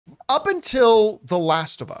up until The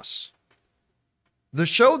Last of Us, the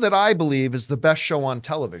show that I believe is the best show on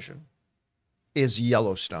television is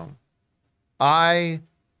Yellowstone. I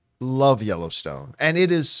love Yellowstone, and it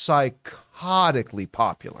is psychotically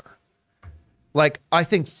popular. Like, I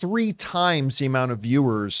think 3 times the amount of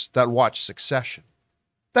viewers that watch Succession.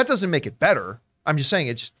 That doesn't make it better. I'm just saying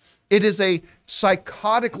it is a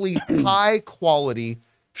psychotically high quality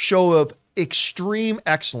show of extreme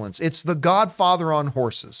excellence. It's The Godfather on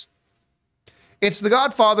horses. It's The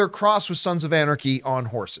Godfather crossed with Sons of Anarchy on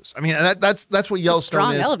horses. I mean, that's what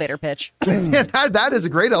Yellowstone is. Strong elevator pitch. That is a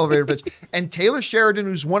great elevator pitch. And Taylor Sheridan,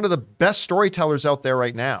 who's one of the best storytellers out there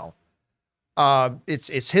right now,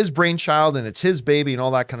 it's his brainchild and it's his baby and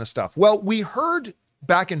all that kind of stuff. Well, we heard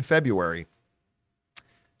back in February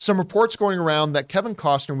some reports going around that Kevin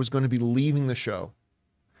Costner was going to be leaving the show.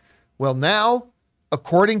 Well, now,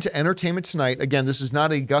 according to Entertainment Tonight, again, this is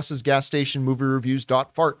not a Gus's Gas Station Movie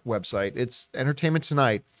Reviews.fart website. It's Entertainment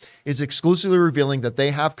Tonight is exclusively revealing that they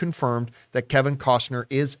have confirmed that Kevin Costner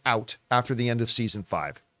is out after the end of season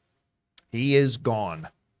 5. He is gone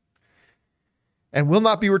and will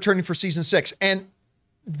not be returning for season 6. And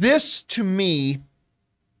this, to me,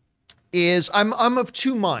 is I'm of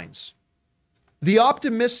 2 minds. The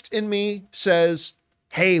optimist in me says,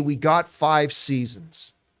 hey, we got 5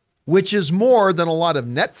 seasons, which is more than a lot of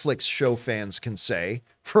Netflix show fans can say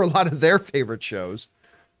for a lot of their favorite shows.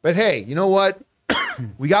 But hey, you know what?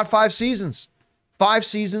 We got 5 seasons. 5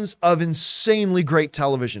 seasons of insanely great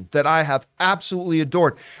television that I have absolutely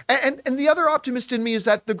adored. And the other optimist in me is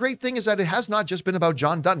that the great thing is that it has not just been about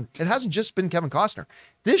John Dutton. It hasn't just been Kevin Costner.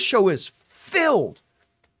 This show is filled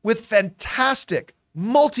with fantastic,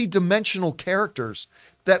 multi-dimensional characters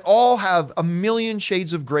that all have a million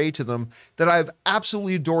shades of gray to them that I've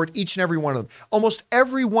absolutely adored, each and every one of them. Almost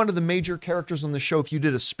every one of the major characters on the show, if you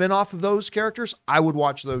did a spin-off of those characters, I would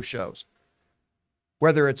watch those shows.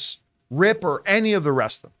 Whether it's Rip or any of the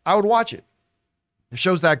rest of them, I would watch it. The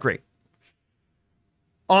show's that great.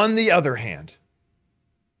 On the other hand,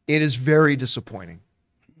 it is very disappointing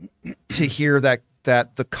to hear that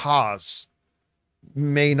the cause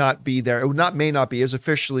may not be there. It may not be, is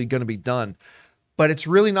officially going to be done. But it's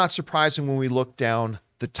really not surprising when we look down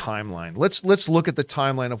the timeline. Let's look at the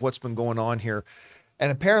timeline of what's been going on here.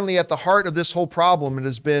 And apparently at the heart of this whole problem, it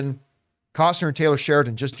has been Costner and Taylor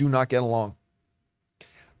Sheridan just do not get along.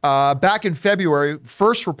 Back in February,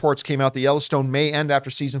 first reports came out that Yellowstone may end after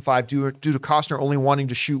season 5 due to Costner only wanting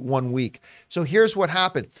to shoot 1 week. So here's what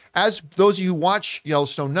happened. As those of you who watch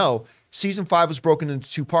Yellowstone know, season 5 was broken into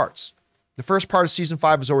 2 parts. The first part of season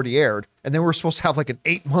 5 was already aired, and then we're supposed to have like an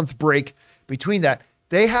 8-month break between that.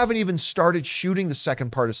 They haven't even started shooting the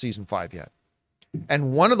second part of season 5 yet.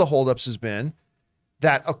 And one of the holdups has been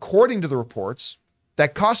that, according to the reports,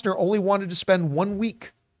 that Costner only wanted to spend 1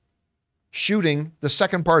 week shooting the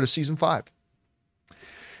second part of season 5.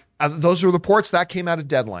 Those are reports that came out of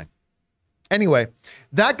Deadline. Anyway,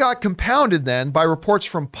 that got compounded then by reports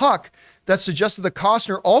from Puck that suggested that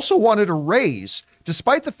Costner also wanted a raise,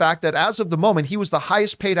 despite the fact that as of the moment, he was the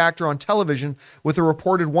highest paid actor on television with a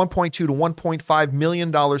reported $1.2 to $1.5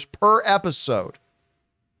 million per episode.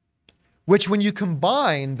 Which, when you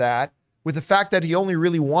combine that with the fact that he only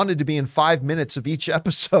really wanted to be in 5 minutes of each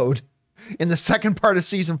episode in the second part of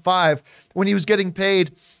season 5, when he was getting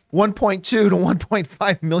paid $1.2 to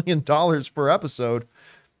 $1.5 million per episode,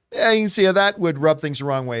 you can see how that would rub things the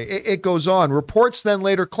wrong way. It goes on. Reports then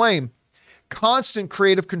later claim constant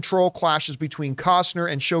creative control clashes between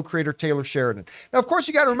Costner and show creator Taylor Sheridan. Now, of course,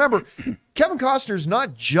 you got to remember, Kevin Costner is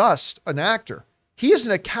not just an actor. He is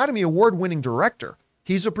an Academy Award-winning director.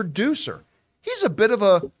 He's a producer. He's a bit of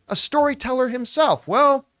a storyteller himself.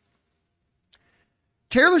 Well,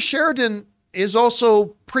 Taylor Sheridan is also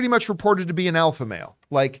pretty much reported to be an alpha male.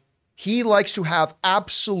 Like, he likes to have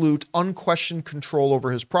absolute, unquestioned control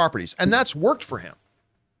over his properties. And that's worked for him.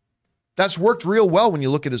 That's worked real well when you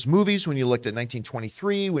look at his movies, when you looked at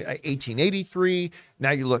 1923, 1883,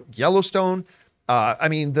 now you look Yellowstone. I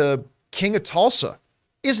mean, the King of Tulsa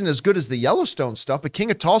isn't as good as the Yellowstone stuff, but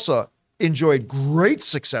King of Tulsa enjoyed great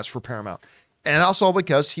success for Paramount. And also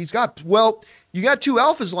because he's got, well, you got 2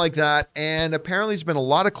 alphas like that, and apparently there's been a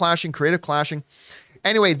lot of clashing, creative clashing.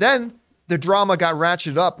 Anyway, then the drama got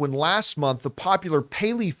ratcheted up when last month, the popular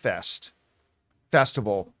Paley Fest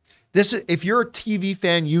festival, this is, if you're a TV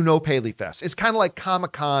fan, you know Paley Fest. It's kind of like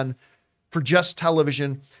Comic-Con for just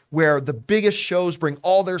television, where the biggest shows bring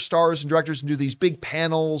all their stars and directors and do these big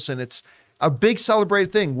panels, and it's a big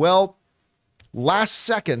celebrated thing. Well, last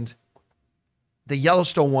second, the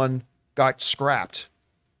Yellowstone one got scrapped,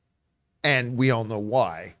 and we all know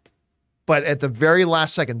why. But at the very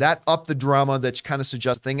last second, that upped the drama that kind of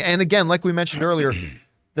suggests thing. And again, like we mentioned earlier,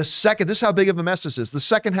 this is how big of a mess this is. The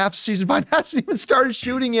second half of season 5 hasn't even started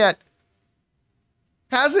shooting yet.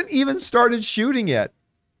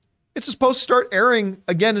 It's supposed to start airing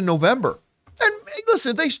again in November. And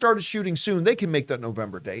listen, if they started shooting soon, they can make that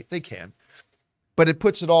November date. They can. But it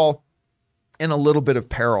puts it all in a little bit of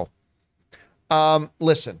peril.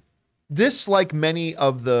 Listen, this, like many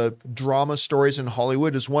of the drama stories in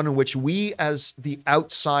Hollywood, is one in which we, as the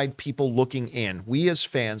outside people looking in, we as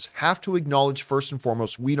fans have to acknowledge first and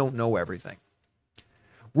foremost, we don't know everything.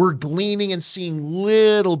 We're gleaning and seeing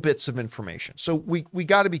little bits of information. So we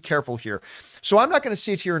got to be careful here. So I'm not going to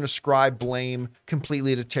sit here and ascribe blame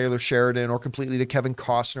completely to Taylor Sheridan or completely to Kevin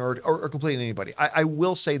Costner or completely to anybody. I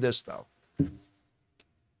will say this, though.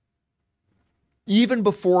 Even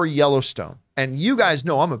before Yellowstone, and you guys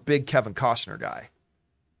know I'm a big Kevin Costner guy,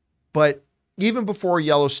 but even before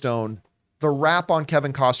Yellowstone, the rap on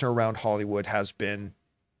Kevin Costner around Hollywood has been,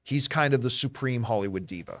 he's kind of the supreme Hollywood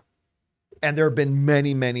diva. And there have been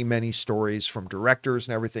many, many, many stories from directors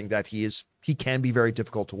and everything that he can be very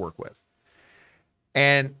difficult to work with.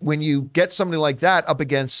 And when you get somebody like that up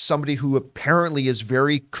against somebody who apparently is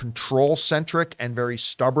very control centric and very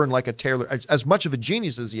stubborn, like a Taylor, as much of a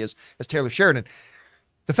genius as he is, as Taylor Sheridan,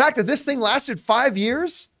 the fact that this thing lasted 5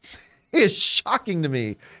 years is shocking to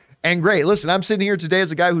me. And great. Listen, I'm sitting here today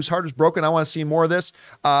as a guy whose heart is broken. I want to see more of this.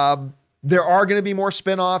 There are going to be more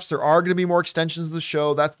spinoffs. There are going to be more extensions of the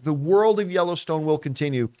show. That's the world of Yellowstone will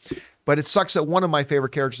continue. But it sucks that one of my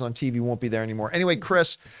favorite characters on TV won't be there anymore. Anyway,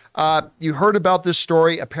 Chris, you heard about this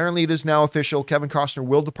story. Apparently, it is now official. Kevin Costner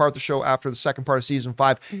will depart the show after the second part of season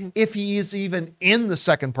 5, if he is even in the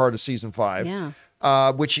second part of season 5,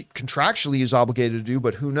 which he contractually is obligated to do.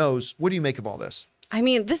 But who knows? What do you make of all this? I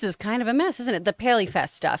mean, this is kind of a mess, isn't it? The Paley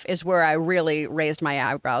Fest stuff is where I really raised my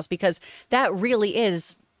eyebrows, because that really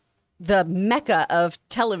is the mecca of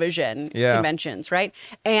television conventions, right?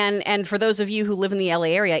 And for those of you who live in the LA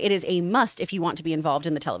area, it is a must if you want to be involved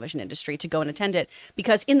in the television industry to go and attend it,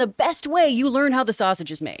 because in the best way, you learn how the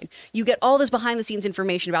sausage is made. You get all this behind the scenes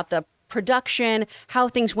information about the production, how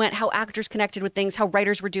things went, how actors connected with things, how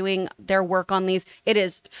writers were doing their work on these. It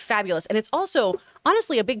is fabulous. And it's also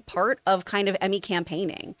honestly a big part of kind of Emmy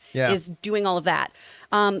campaigning, is doing all of that.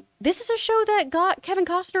 This is a show that got Kevin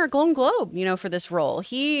Costner a Golden Globe, for this role.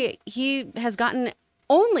 He has gotten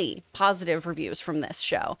only positive reviews from this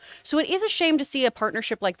show. So it is a shame to see a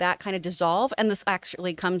partnership like that kind of dissolve. And this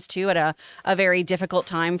actually comes to at a very difficult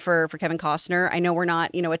time for Kevin Costner. I know we're not,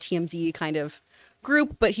 a TMZ kind of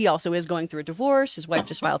group, but he also is going through a divorce. His wife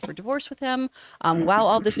just filed for divorce with him while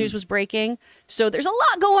all this news was breaking. So there's a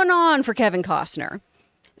lot going on for Kevin Costner.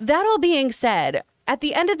 That all being said, at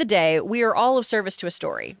the end of the day, we are all of service to a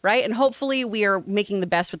story, right? And hopefully we are making the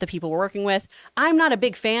best with the people we're working with. I'm not a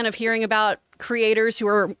big fan of hearing about creators who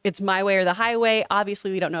are, it's my way or the highway.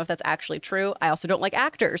 Obviously, we don't know if that's actually true. I also don't like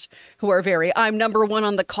actors who are very, I'm number one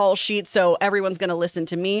on the call sheet, so everyone's going to listen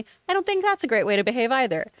to me. I don't think that's a great way to behave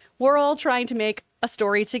either. We're all trying to make a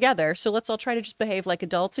story together, so let's all try to just behave like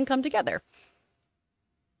adults and come together.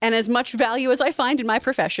 And as much value as I find in my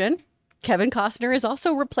profession, Kevin Costner is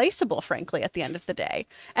also replaceable, frankly, at the end of the day.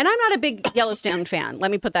 And I'm not a big Yellowstone fan.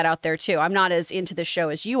 Let me put that out there, too. I'm not as into this show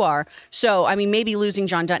as you are. So, I mean, maybe losing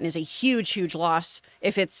John Dutton is a huge, huge loss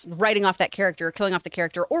if it's writing off that character, or killing off the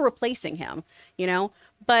character, or replacing him,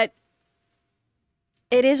 But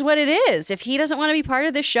it is what it is. If he doesn't want to be part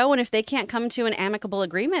of this show, and if they can't come to an amicable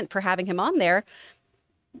agreement for having him on there,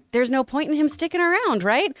 there's no point in him sticking around,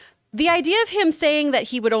 right? The idea of him saying that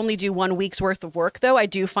he would only do 1 week's worth of work, though, I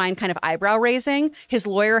do find kind of eyebrow raising. His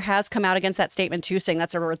lawyer has come out against that statement, too, saying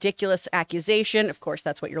that's a ridiculous accusation. Of course,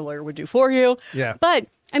 that's what your lawyer would do for you. Yeah. But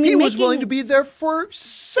I mean, he was willing to be there for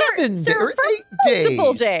 7 days or 8 days.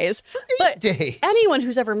 Multiple days. For 8 days. Anyone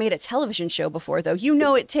who's ever made a television show before, though,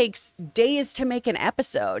 it takes days to make an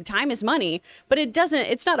episode. Time is money, but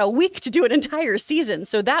it's not a week to do an entire season.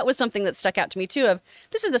 So that was something that stuck out to me, too, of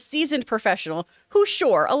this is a seasoned professional who,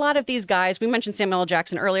 sure, a lot of these guys, we mentioned Samuel L.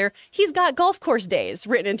 Jackson earlier, he's got golf course days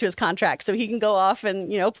written into his contract so he can go off and,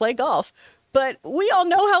 play golf. But we all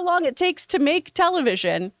know how long it takes to make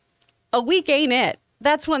television. A week ain't it.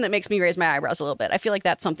 That's one that makes me raise my eyebrows a little bit. I feel like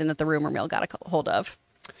that's something that the rumor mill got a hold of.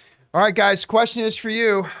 All right, guys, question is for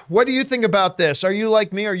you. What do you think about this? Are you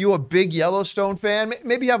like me? Are you a big Yellowstone fan?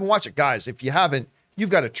 Maybe you haven't watched it. Guys, if you haven't, you've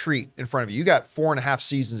got a treat in front of you. You got 4.5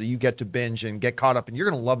 seasons that you get to binge and get caught up, and you're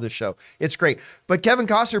going to love this show. It's great. But Kevin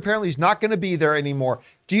Costner apparently is not going to be there anymore.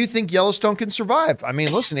 Do you think Yellowstone can survive? I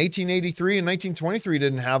mean, listen, 1883 and 1923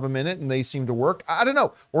 didn't have him in it, and they seem to work. I don't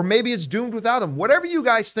know. Or maybe it's doomed without him. Whatever you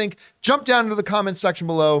guys think, jump down into the comments section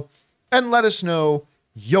below and let us know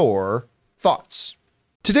your thoughts.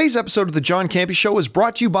 Today's episode of the John Campea Show is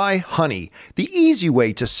brought to you by Honey, the easy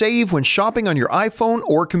way to save when shopping on your iPhone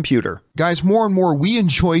or computer. Guys, more and more, we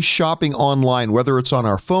enjoy shopping online, whether it's on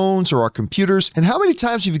our phones or our computers. And how many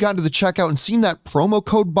times have you gotten to the checkout and seen that promo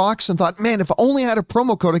code box and thought, man, if I only had a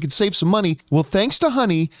promo code, I could save some money? Well, thanks to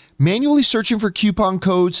Honey, manually searching for coupon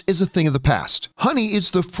codes is a thing of the past. Honey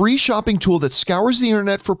is the free shopping tool that scours the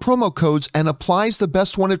internet for promo codes and applies the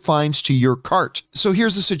best one it finds to your cart. So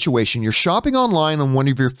here's the situation. You're shopping online on one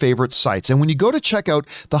of your favorite sites, and when you go to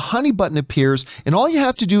checkout, the Honey button appears, and all you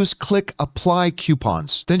have to do is click Apply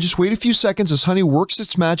Coupons. Then just wait a few seconds as Honey works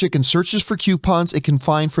its magic and searches for coupons it can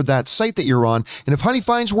find for that site that you're on. And if Honey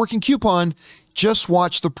finds a working coupon, just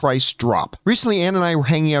watch the price drop. Recently, Ann and I were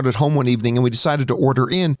hanging out at home one evening and we decided to order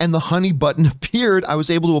in, and the Honey button appeared. I was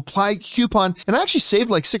able to apply a coupon and I actually saved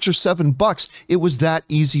like $6 or $7. It was that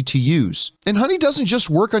easy to use. And Honey doesn't just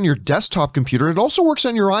work on your desktop computer, it also works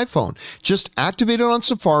on your iPhone. Just activate it on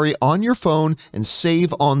Safari on your phone and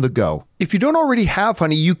save on the go. If you don't already have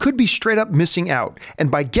Honey, you could be straight up missing out. And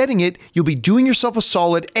by getting it, you'll be doing yourself a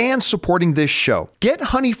solid and supporting this show. Get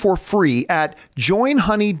Honey for free at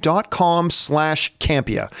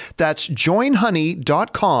joinhoney.com/Campea. That's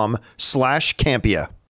joinhoney.com/Campea.